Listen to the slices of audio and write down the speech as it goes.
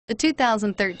The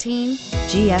 2013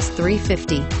 GS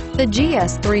 350. The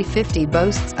GS 350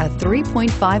 boasts a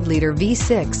 3.5-liter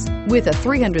V6 with a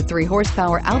 303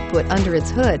 horsepower output under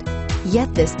its hood.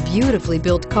 Yet this beautifully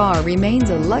built car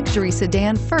remains a luxury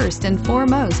sedan first and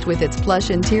foremost with its plush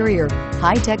interior,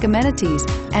 high-tech amenities,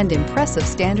 and impressive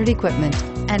standard equipment,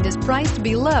 and is priced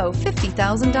below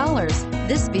 $50,000.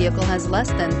 This vehicle has less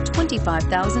than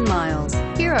 25,000 miles.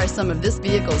 Here are some of this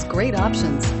vehicle's great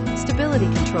options: stability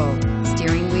control,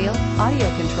 steering wheel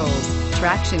audio controls,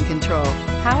 traction control,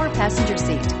 power passenger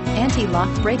seat, anti-lock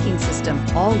braking system,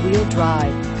 all-wheel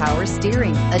drive, power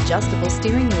steering, adjustable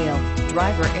steering wheel,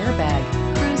 driver airbag,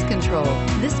 cruise control.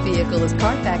 This vehicle is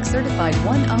CARFAX certified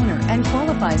one owner and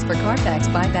qualifies for CARFAX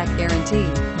buyback guarantee.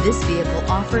 This vehicle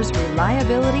offers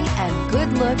reliability and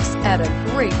good looks at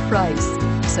a great price.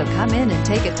 So come in and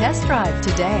take a test drive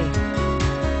today.